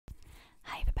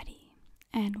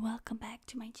and welcome back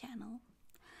to my channel.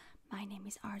 My name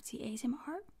is Artsy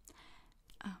ASMR,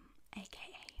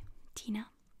 aka Tina,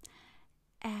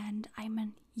 and I'm a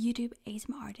YouTube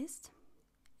ASMR artist,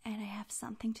 and I have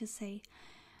something to say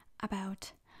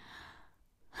about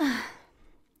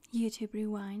YouTube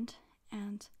Rewind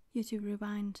and YouTube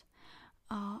Rewind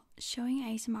showing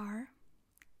ASMR.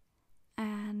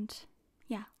 And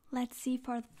yeah, let's see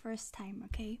for the first time,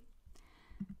 okay?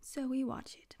 So we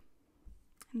watch it,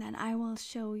 and then I will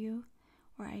show you,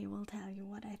 or I will tell you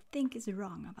what I think is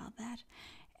wrong about that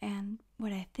and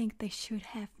what I think they should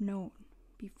have known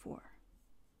before.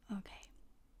 Okay.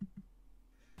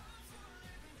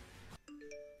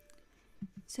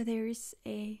 So there is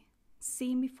a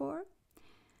scene before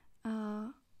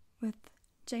with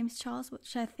James Charles,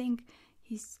 which I think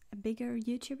he's a bigger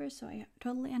YouTuber, so I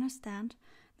totally understand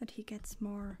that he gets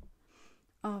more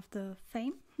of the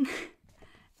fame.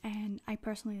 And I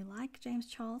personally like James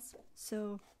Charles,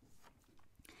 so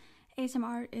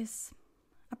ASMR is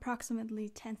approximately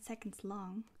 10 seconds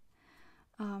long,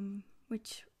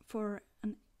 which for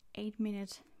an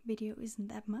 8-minute video isn't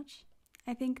that much.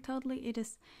 I think totally it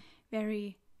is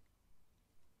very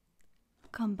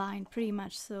combined pretty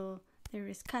much, so there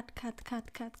is cut.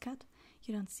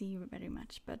 You don't see very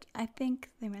much, but I think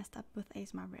they messed up with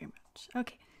ASMR very much.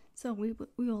 Okay, so we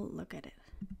will look at it.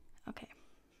 Okay.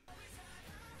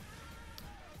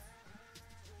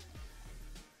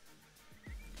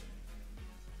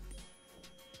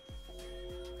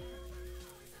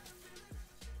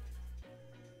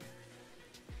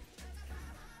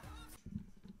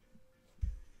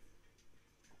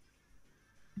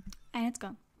 And it's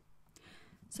gone.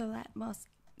 So that was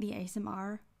the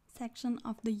ASMR section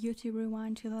of the YouTube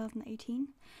Rewind 2018.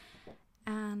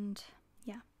 And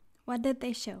yeah, what did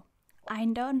they show? I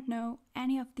don't know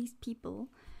any of these people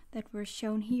that were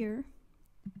shown here.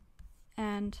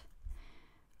 And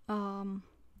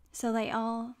so they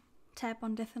all tap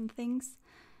on different things.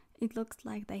 It looks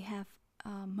like they have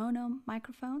mono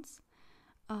microphones.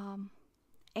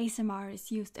 ASMR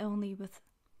is used only with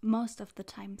most of the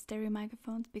time stereo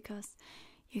microphones, because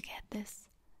you get this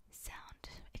sound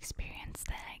experience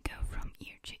that I go from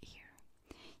ear to ear.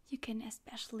 You can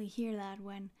especially hear that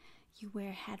when you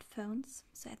wear headphones.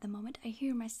 So at the moment I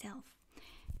hear myself,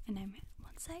 and I'm at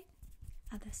one side,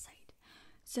 other side.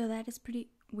 So that is pretty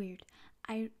weird.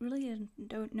 I really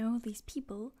don't know these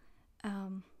people.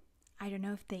 I don't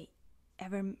know if they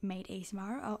ever made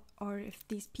ASMR, or if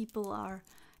these people are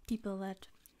people that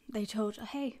they told,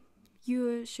 hey,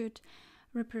 you should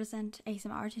represent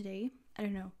ASMR today. I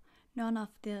don't know. None of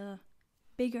the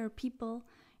bigger people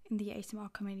in the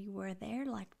ASMR community were there,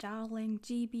 like Darling,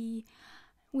 GB,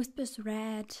 Whispers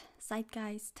Red,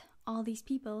 Zeitgeist, all these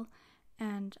people.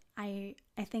 And I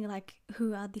think, like,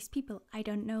 who are these people? I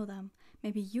don't know them.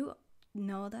 Maybe you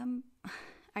know them.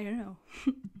 I don't know.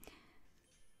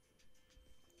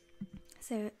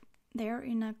 So they're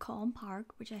in a calm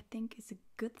park, which I think is a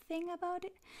good thing about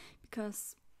it,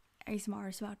 because ASMR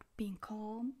is about being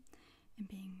calm and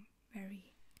being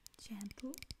very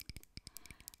gentle.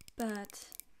 But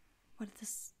what is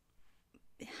this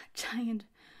giant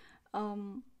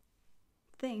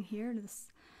thing here, this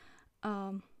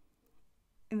in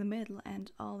the middle,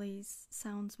 and all these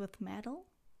sounds with metal?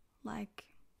 Like,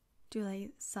 do they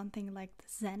something like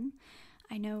Zen?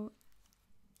 I know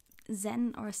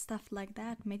Zen or stuff like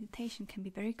that, meditation can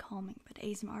be very calming, but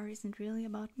ASMR isn't really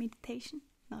about meditation,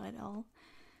 not at all.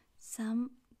 Some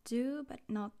do, but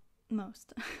not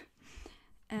most.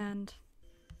 And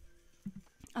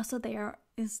also there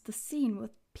is the scene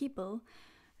with people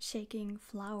shaking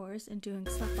flowers and doing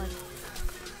stuff like,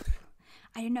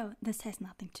 I don't know, this has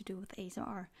nothing to do with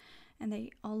ASMR, and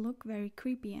they all look very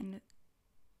creepy. And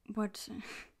what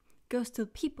goes to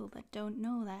people that don't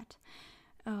know that,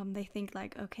 they think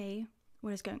like, okay,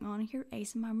 what is going on here?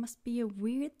 ASMR must be a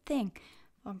weird thing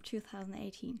from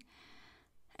 2018.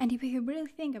 And if you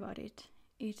really think about it,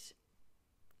 it's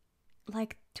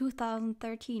like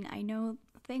 2013. I know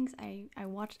things I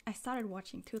started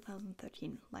watching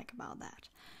 2013, like about that.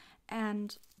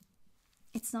 And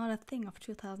it's not a thing of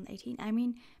 2018. I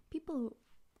mean, people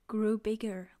grew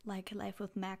bigger, like Life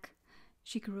with Mac.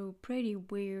 She grew pretty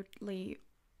weirdly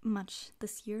much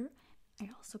this year. I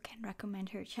also can recommend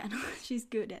her channel. She's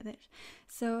good at it.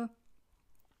 So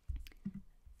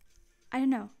I don't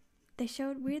know. They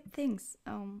showed weird things,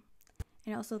 and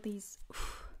also these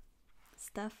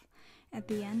stuff at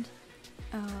the end.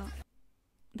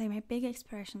 They made big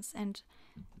expressions, and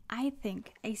I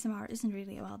think ASMR isn't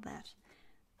really about that.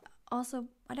 Also,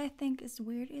 what I think is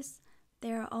weird is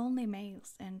there are only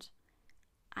males, and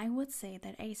I would say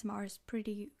that ASMR is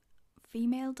pretty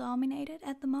female dominated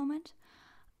at the moment.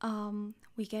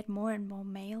 we get more and more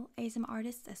male ASMR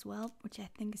artists as well, which I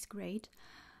think is great.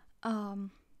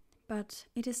 But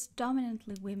it is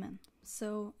dominantly women,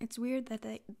 so it's weird that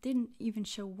they didn't even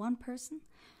show one person,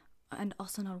 and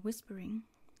also not whispering,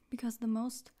 because the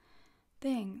most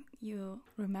thing you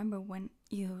remember when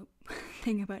you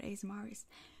think about ASMR is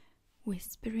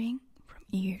whispering from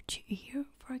ear to ear,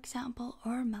 for example,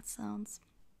 or mouth sounds,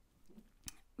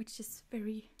 which is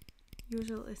very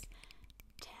usual, is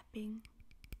tapping.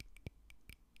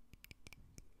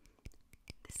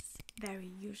 This is very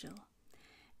usual.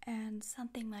 And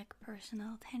something like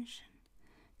personal attention,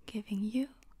 giving you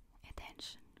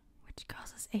attention, which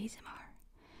causes ASMR,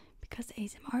 because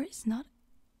ASMR is not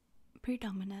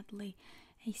predominantly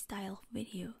a style of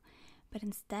video, but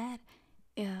instead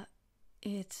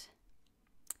it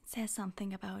says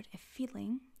something about a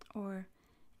feeling or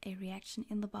a reaction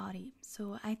in the body.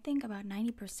 So I think about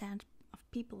 90%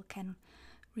 of people can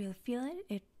really feel it.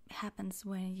 It happens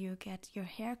when you get your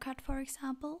hair cut, for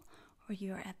example, or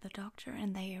you're at the doctor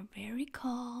and they are very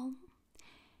calm,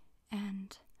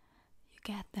 and you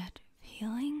get that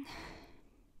feeling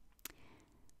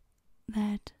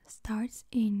that starts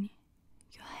in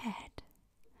your head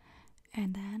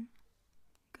and then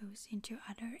goes into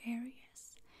other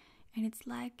areas, and it's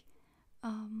like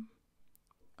a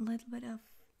little bit of,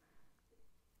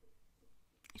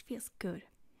 it feels good.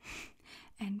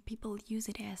 And people use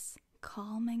it as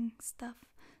calming stuff,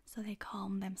 so they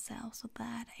calm themselves with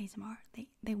that ASMR.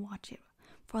 They watch it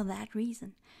for that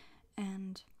reason.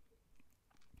 And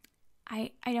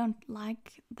I don't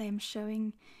like them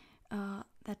showing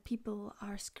that people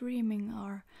are screaming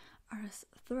or are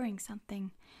throwing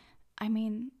something. I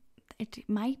mean, it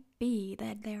might be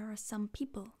that there are some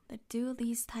people that do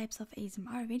these types of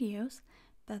ASMR videos,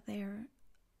 but they're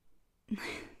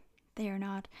they are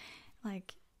not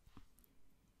like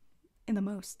in the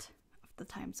most of the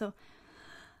time. So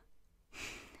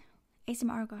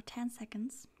ASMR got 10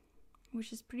 seconds,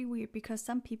 which is pretty weird, because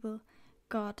some people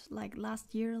got, like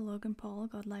last year Logan Paul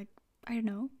got like, I don't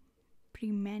know,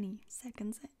 pretty many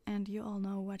seconds, and you all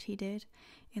know what he did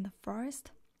in the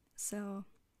forest. So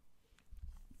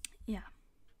yeah,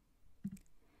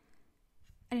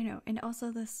 I don't know. And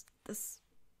also this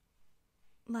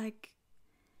like,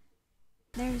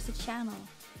 there is a channel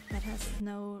that has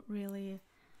no really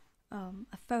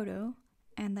a photo,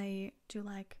 and they do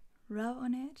like rub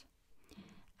on it.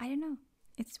 I don't know,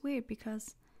 it's weird,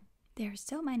 because there are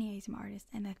so many ASMR artists,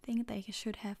 and I think they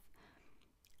should have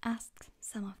asked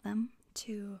some of them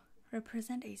to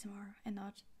represent ASMR and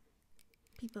not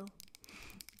people.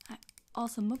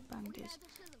 Also, mukbang did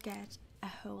get a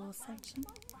whole section.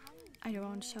 I don't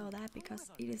want to show that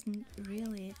because it isn't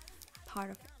really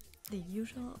part of the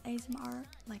usual ASMR,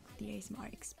 like the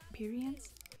ASMR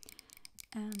experience.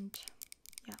 And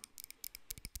yeah,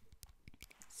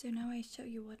 so now I show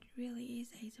you what really is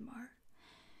ASMR,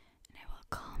 and I will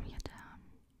calm you down.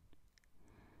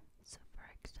 So for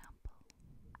example,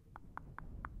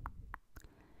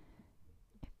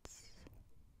 it's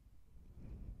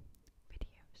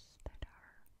videos that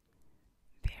are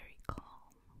very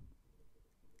calm,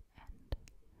 and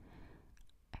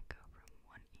I go from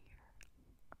one ear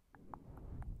to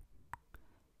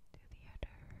the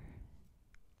other.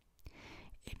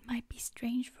 It might be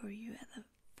strange for you at the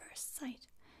first sight,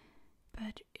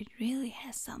 but it really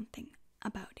has something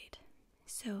about it.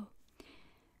 So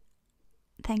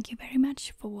thank you very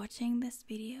much for watching this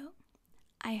video.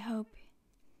 I hope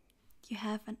you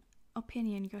have an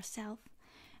opinion yourself,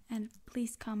 and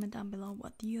please comment down below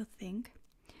what you think,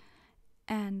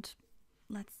 and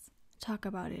let's talk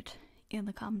about it in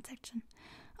the comment section.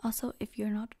 Also, if you're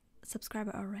not a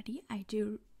subscriber already, I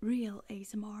do real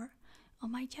ASMR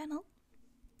on my channel,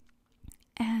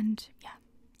 and yeah,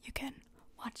 you can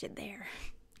watch it there.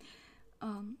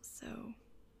 So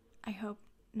I hope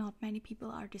not many people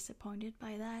are disappointed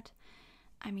by that.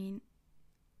 I mean,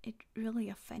 it really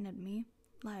offended me.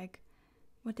 Like,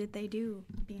 what did they do?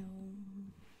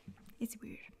 It's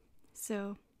weird.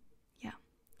 So yeah,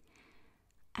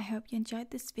 I hope you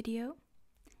enjoyed this video.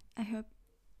 I hope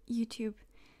YouTube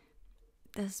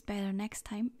does better next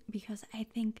time, because I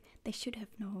think they should have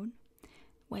known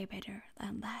way better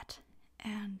than that.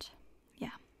 And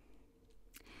yeah,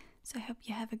 so I hope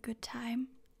you have a good time,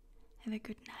 have a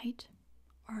good night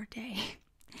or day,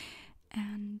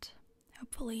 and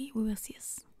hopefully we will see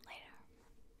us